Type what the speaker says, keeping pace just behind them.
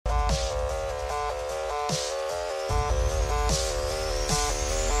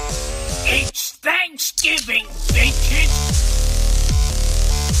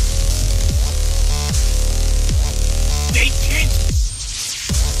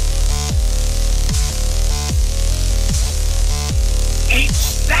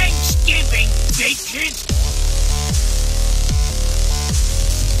bitches!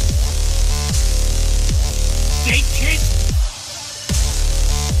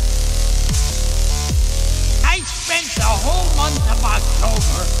 I spent the whole month of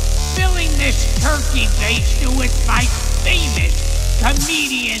October filling this turkey baster with my famous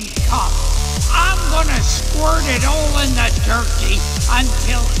comedian cum. I'm gonna squirt it all in the turkey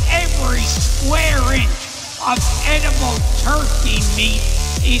until every square inch of edible turkey meat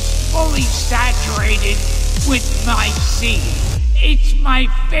is fully saturated with my seed. It's my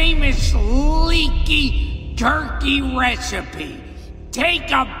famous leaky turkey recipe.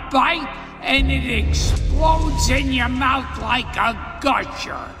 Take a bite and it explodes in your mouth like a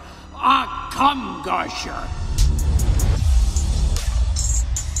gusher. A cum gusher.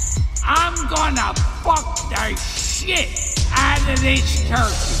 I'm gonna fuck the shit out of this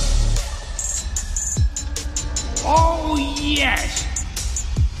turkey. Oh yes.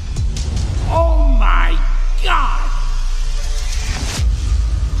 Oh my God.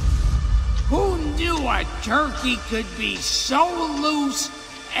 Who knew a turkey could be so loose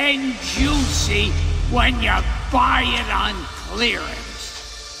and juicy when you buy it on clearance?